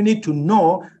God. You need to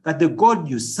know that the God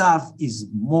you serve is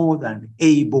more than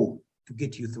able to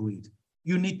get you through it.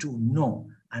 You need to know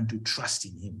and to trust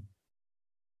in him.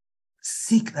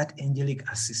 Seek that angelic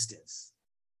assistance.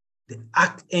 The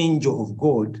archangel of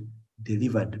God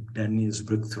delivered Daniel's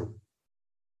breakthrough.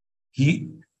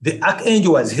 The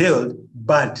archangel was held,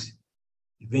 but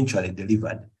eventually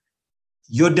delivered.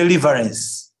 Your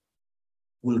deliverance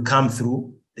will come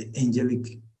through the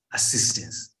angelic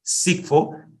assistance. Seek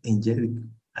for angelic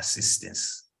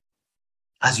assistance.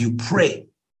 As you pray,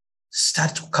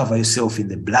 start to cover yourself in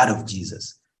the blood of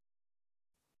Jesus.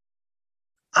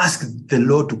 Ask the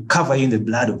Lord to cover you in the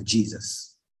blood of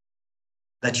Jesus,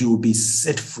 that you will be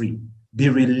set free, be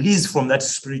released from that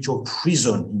spiritual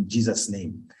prison in Jesus'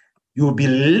 name. You will be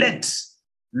let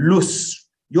loose.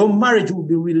 Your marriage will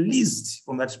be released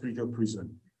from that spiritual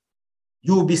prison.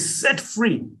 You will be set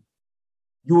free.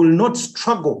 You will not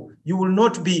struggle. You will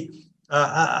not be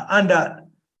under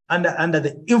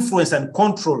the influence and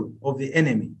control of the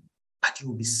enemy, but you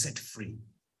will be set free.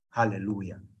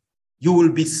 Hallelujah. You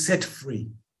will be set free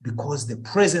because the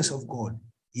presence of God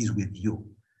is with you.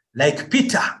 like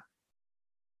Peter,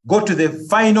 go to the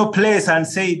final place and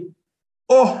say,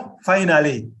 oh,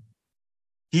 finally,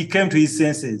 he came to his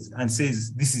senses and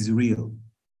says, this is real.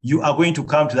 You are going to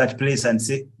come to that place and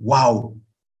say, wow,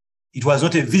 it was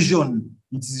not a vision.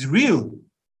 It is real.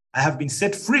 I have been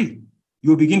set free. You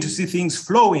will begin to see things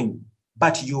flowing,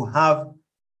 but you have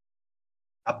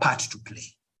a part to play.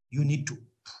 You need to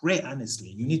pray earnestly.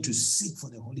 You need to seek for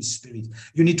the Holy Spirit.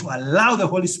 You need to allow the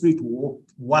Holy Spirit to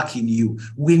work in you.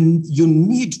 You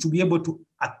need to be able to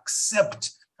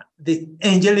accept the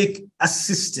angelic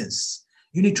assistance.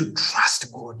 You need to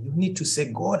trust God. You need to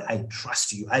say, God, I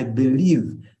trust you. I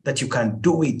believe that you can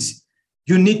do it.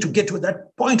 You need to get to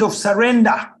that point of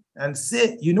surrender and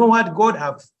say, you know what, God,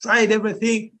 I've tried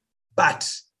everything,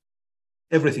 but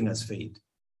everything has failed.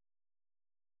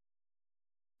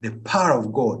 The power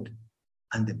of God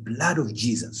and the blood of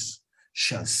Jesus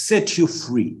shall set you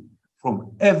free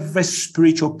from every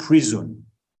spiritual prison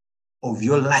of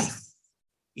your life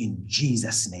in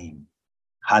Jesus' name.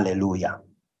 Hallelujah.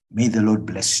 May the Lord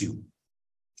bless you.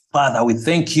 Father, we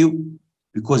thank you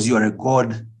because you are a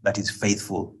God that is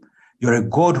faithful. You're a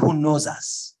God who knows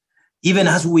us. Even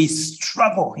as we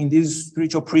struggle in these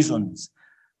spiritual prisons,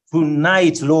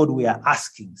 tonight, Lord, we are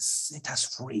asking, set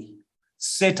us free.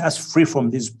 Set us free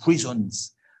from these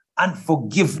prisons.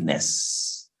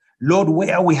 Unforgiveness. Lord,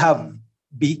 where we have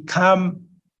become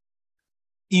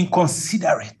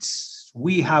inconsiderate,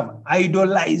 we have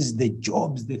idolized the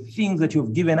jobs, the things that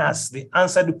you've given us, the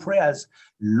answered prayers.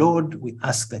 Lord, we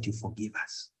ask that you forgive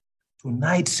us.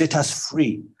 Tonight, set us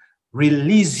free.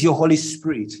 Release your Holy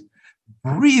Spirit.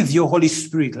 Breathe your Holy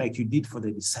Spirit like you did for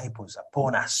the disciples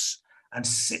upon us and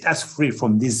set us free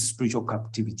from these spiritual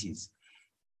captivities.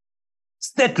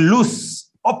 Set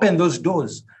loose, open those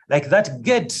doors like that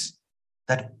gate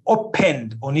that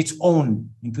opened on its own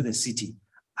into the city.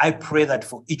 I pray that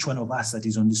for each one of us that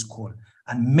is on this call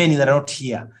and many that are not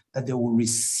here, that they will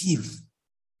receive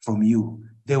from you.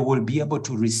 They will be able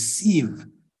to receive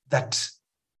that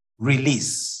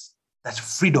release, that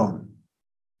freedom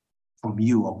from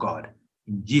you, oh God.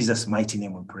 In Jesus' mighty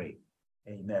name we pray.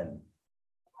 Amen.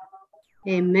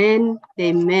 Amen.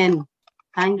 Amen.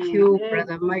 Thank you,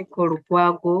 Brother Michael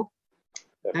Lukwago.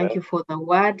 Thank you for the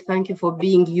word. Thank you for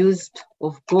being used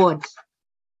of God.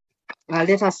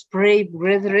 Let us pray,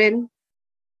 brethren.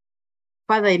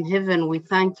 Father in heaven, we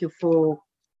thank you for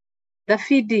the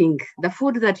feeding, the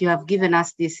food that you have given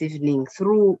us this evening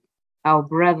through our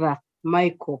brother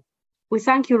Michael. We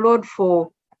thank you, Lord,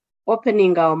 for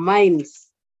opening our minds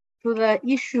to the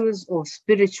issues of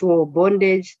spiritual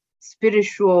bondage,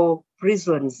 spiritual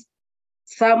prisons,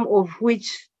 some of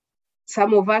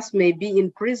us may be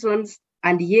in prisons,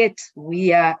 and yet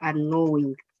we are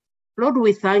unknowing. Lord,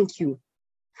 we thank you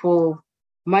for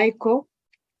Michael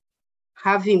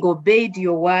having obeyed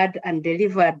your word and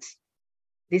delivered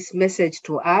this message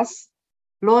to us.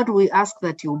 Lord, we ask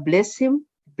that you bless him,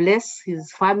 bless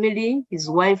his family, his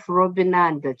wife, Robina,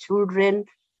 and the children.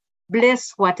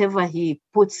 Bless whatever he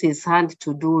puts his hand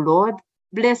to do, Lord.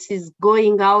 Bless his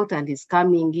going out and his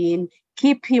coming in.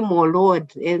 Keep him, O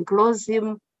Lord, enclose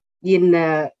him in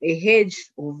a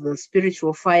hedge of the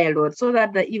spiritual fire, Lord, so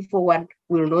that the evil one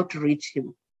will not reach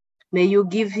him. May you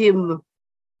give him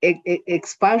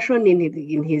expansion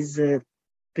in his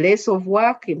place of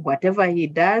work, in whatever he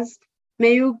does.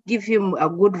 May you give him a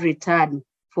good return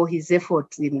for his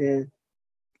efforts in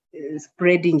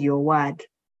spreading your word.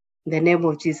 In the name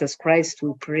of Jesus Christ,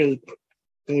 we pray.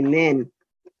 Amen.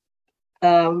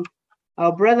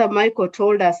 Our brother Michael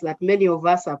told us that many of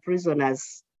us are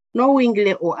prisoners,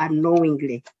 knowingly or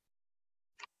unknowingly.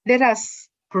 Let us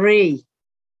pray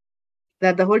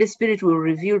that the Holy Spirit will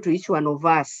reveal to each one of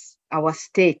us our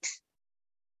state.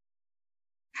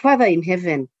 Father in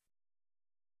heaven,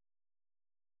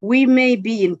 we may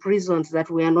be in prisons that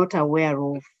we are not aware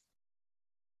of.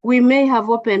 We may have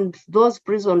opened those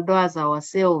prison doors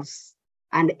ourselves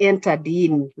and entered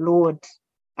in, Lord,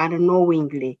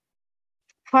 unknowingly.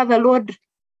 Father, Lord,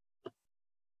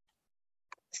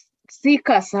 seek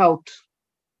us out.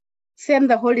 Send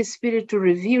the Holy Spirit to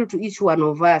reveal to each one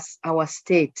of us our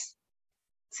state.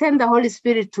 Send the Holy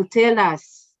Spirit to tell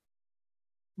us,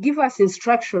 give us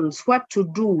instructions what to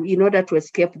do in order to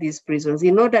escape these prisons,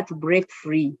 in order to break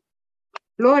free.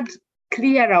 Lord,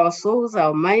 clear our souls,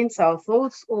 our minds, our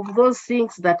thoughts of those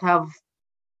things that have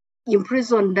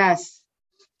imprisoned us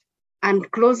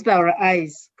and closed our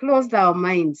eyes, closed our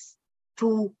minds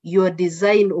to your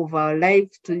design of our life,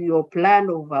 to your plan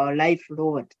of our life,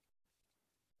 Lord.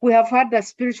 We have had that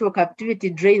spiritual captivity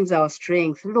drains our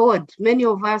strength. Lord, many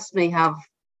of us may have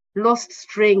lost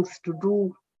strength to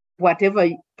do whatever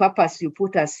purpose you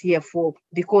put us here for,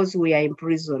 because we are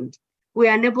imprisoned. We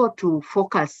are unable to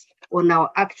focus on our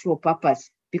actual purpose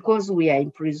because we are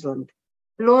imprisoned.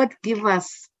 Lord, give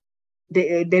us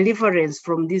the deliverance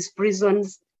from these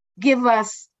prisons. Give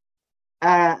us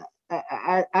a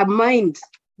mind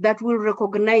that will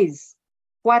recognize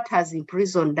what has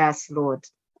imprisoned us, Lord,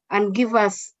 and give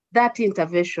us that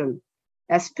intervention,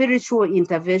 a spiritual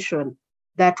intervention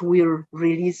that will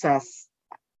release us.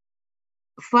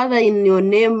 Father, in your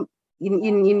name,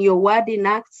 in your word in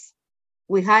Acts,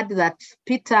 we heard that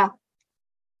Peter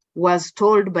was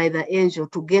told by the angel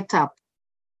to get up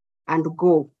and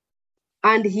go.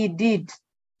 And he did.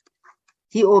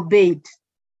 He obeyed.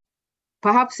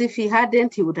 Perhaps if he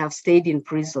hadn't, he would have stayed in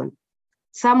prison.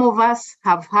 Some of us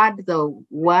have heard the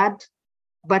word,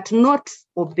 but not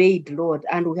obeyed, Lord,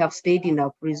 and we have stayed in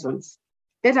our prisons.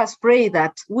 Let us pray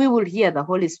that we will hear the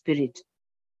Holy Spirit.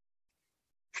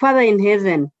 Father in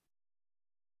heaven,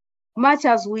 much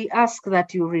as we ask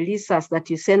that you release us, that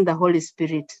you send the Holy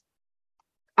Spirit,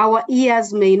 our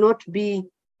ears may not be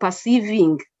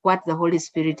perceiving what the Holy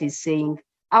Spirit is saying.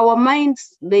 Our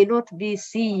minds may not be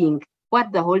seeing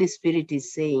what the Holy Spirit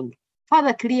is saying.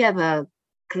 Father, clear the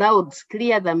clouds,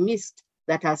 clear the mist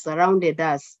that has surrounded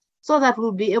us, so that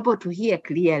we'll be able to hear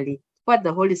clearly what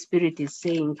the Holy Spirit is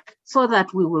saying, so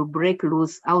that we will break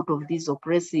loose out of these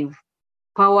oppressive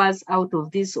powers, out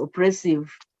of these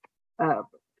oppressive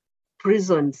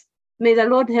prisons. May the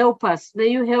Lord help us. May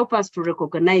you help us to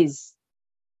recognize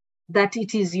that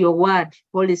it is your word,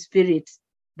 Holy Spirit,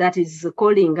 that is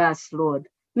calling us, Lord.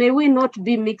 May we not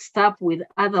be mixed up with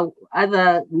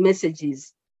other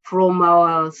messages from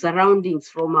our surroundings,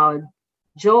 from our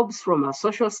jobs, from our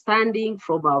social standing,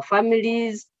 from our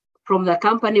families, from the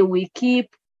company we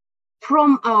keep,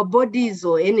 from our bodies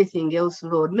or anything else,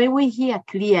 Lord. May we hear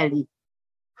clearly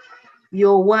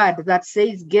your word that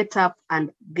says, get up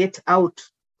and get out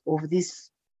of this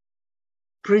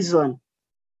prison.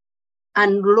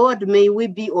 And Lord, may we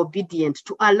be obedient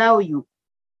to allow you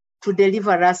to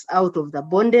deliver us out of the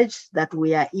bondage that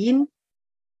we are in,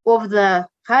 of the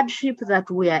hardship that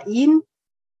we are in,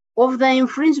 of the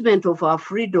infringement of our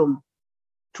freedom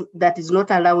that is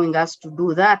not allowing us to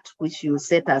do that which you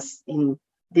set us in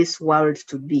this world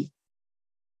to be.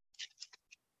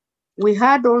 We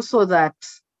heard also that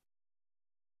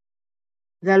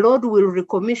the Lord will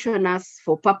recommission us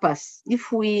for purpose.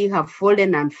 If we have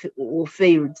fallen and or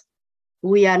failed,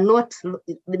 we are not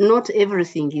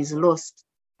everything is lost,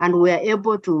 and we are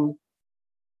able to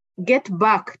get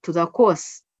back to the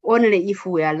course only if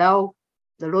we allow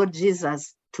the Lord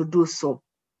Jesus to do so.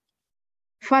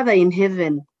 Father in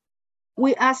heaven,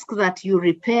 we ask that you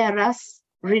repair us,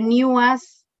 renew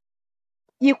us,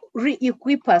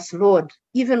 re-equip us, Lord,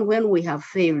 even when we have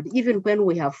failed, even when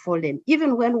we have fallen,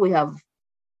 even when we have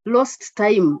lost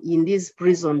time in these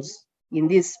prisons, in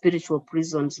these spiritual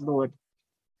prisons, Lord.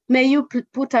 May you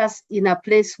put us in a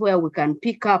place where we can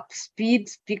pick up speed,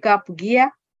 pick up gear,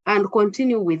 and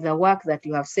continue with the work that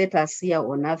you have set us here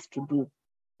on earth to do.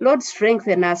 Lord,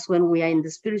 strengthen us when we are in the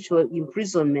spiritual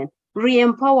imprisonment.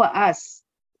 Re-empower us,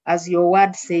 as your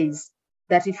word says,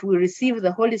 that if we receive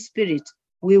the Holy Spirit,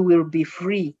 we will be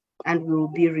free and we will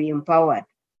be re-empowered.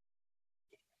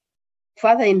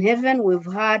 Father in heaven, we've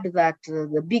heard that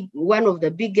one of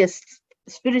the biggest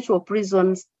spiritual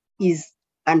prisons is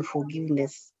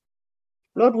unforgiveness.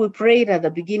 Lord, we prayed at the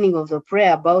beginning of the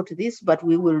prayer about this, but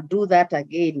we will do that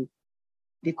again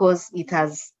because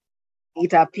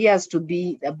it appears to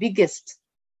be the biggest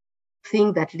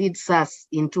thing that leads us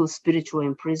into spiritual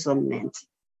imprisonment.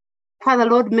 Father,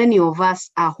 Lord, many of us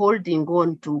are holding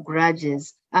on to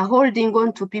grudges, are holding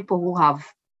on to people who have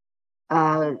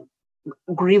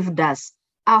grieved us,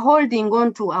 are holding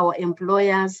on to our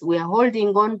employers. We are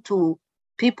holding on to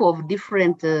people of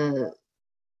different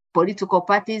political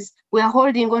parties. We are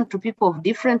holding on to people of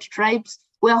different tribes.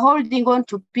 We are holding on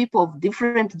to people of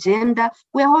different gender.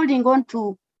 We are holding on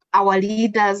to our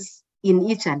leaders in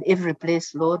each and every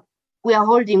place, Lord. We are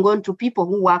holding on to people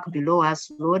who work below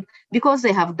us, Lord, because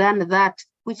they have done that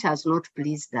which has not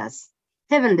pleased us.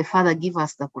 Heavenly Father, give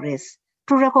us the grace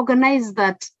to recognize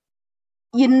that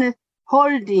in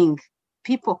holding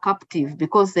people captive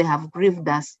because they have grieved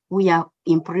us, we are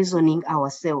imprisoning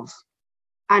ourselves.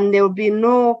 And there will be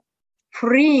no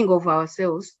freeing of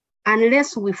ourselves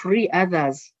unless we free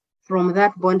others from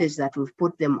that bondage that we've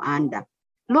put them under.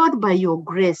 Lord, by your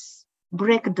grace,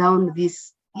 break down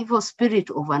this evil spirit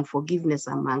of unforgiveness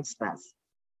amongst us,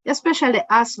 especially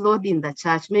us, Lord, in the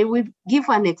church. May we give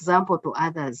an example to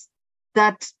others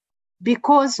that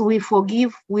because we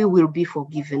forgive, we will be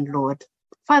forgiven, Lord.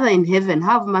 Father in heaven,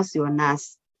 have mercy on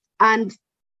us and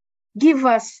give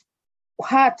us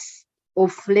hearts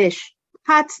of flesh,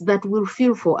 hearts that will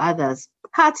feel for others,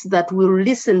 hearts that will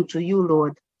listen to you,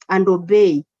 Lord, and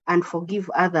obey and forgive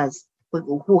others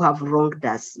who have wronged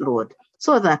us, Lord,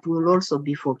 so that we'll also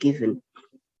be forgiven,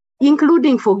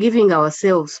 including forgiving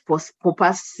ourselves for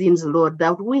past sins, Lord,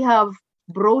 that we have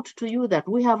brought to you, that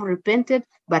we have repented,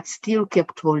 but still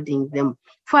kept holding them.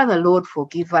 Father, Lord,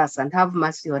 forgive us and have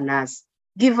mercy on us.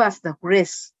 Give us the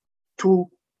grace to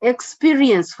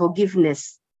experience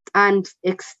forgiveness and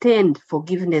extend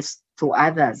forgiveness to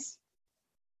others.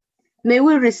 May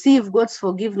we receive God's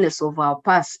forgiveness of our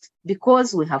past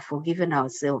because we have forgiven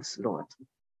ourselves, Lord.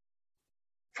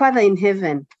 Father in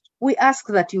heaven, we ask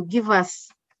that you give us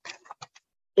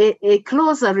a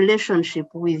closer relationship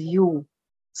with you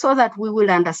so that we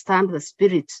will understand the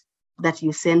Spirit that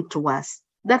you sent to us,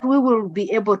 that we will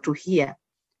be able to hear,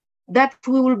 that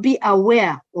we will be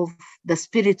aware of the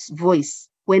Spirit's voice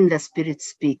when the Spirit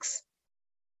speaks,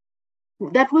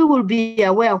 that we will be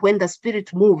aware when the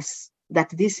Spirit moves, that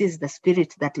this is the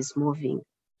Spirit that is moving.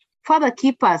 Father,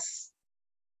 keep us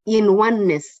in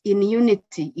oneness, in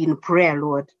unity, in prayer,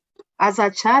 Lord. As a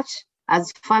church,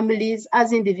 as families,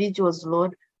 as individuals,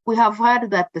 Lord, we have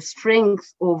heard that the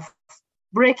strength of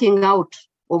breaking out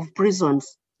of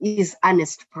prisons is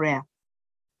earnest prayer.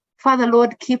 Father,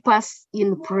 Lord, keep us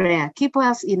in prayer. Keep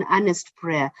us in earnest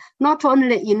prayer, not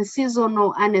only in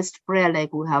seasonal earnest prayer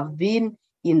like we have been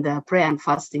in the prayer and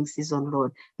fasting season,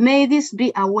 Lord. May this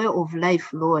be a way of life,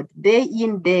 Lord, day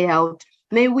in, day out.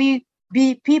 May we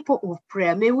be people of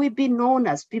prayer. May we be known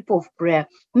as people of prayer.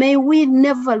 May we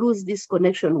never lose this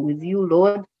connection with you,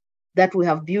 Lord, that we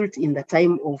have built in the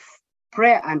time of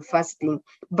prayer and fasting,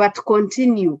 but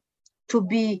continue to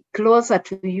be closer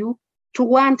to you, to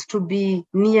want to be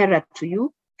nearer to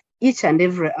you each and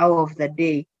every hour of the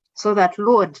day, so that,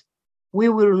 Lord, we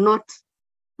will not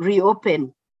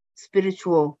reopen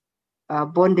spiritual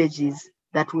bondages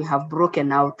that we have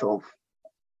broken out of.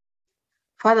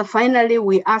 Father, finally,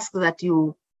 we ask that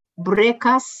you break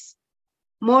us,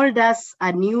 mold us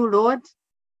anew, Lord.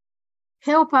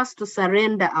 Help us to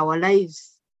surrender our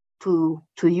lives to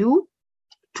you,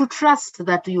 to trust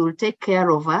that you will take care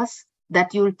of us,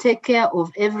 that you will take care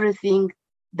of everything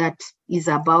that is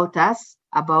about us,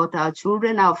 about our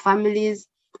children, our families,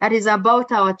 that is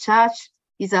about our church,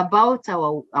 is about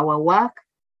our work,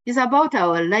 is about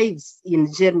our lives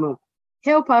in general.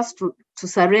 Help us to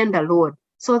surrender, Lord,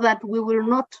 so that we will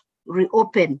not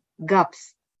reopen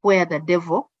gaps where the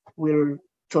devil will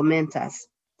torment us.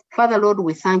 Father, Lord,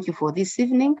 we thank you for this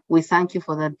evening. We thank you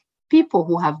for the people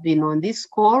who have been on this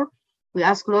call. We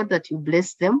ask, Lord, that you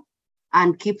bless them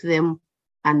and keep them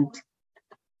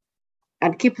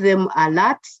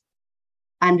alert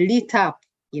and lit up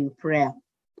in prayer.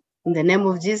 In the name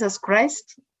of Jesus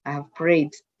Christ, I have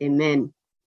prayed. Amen.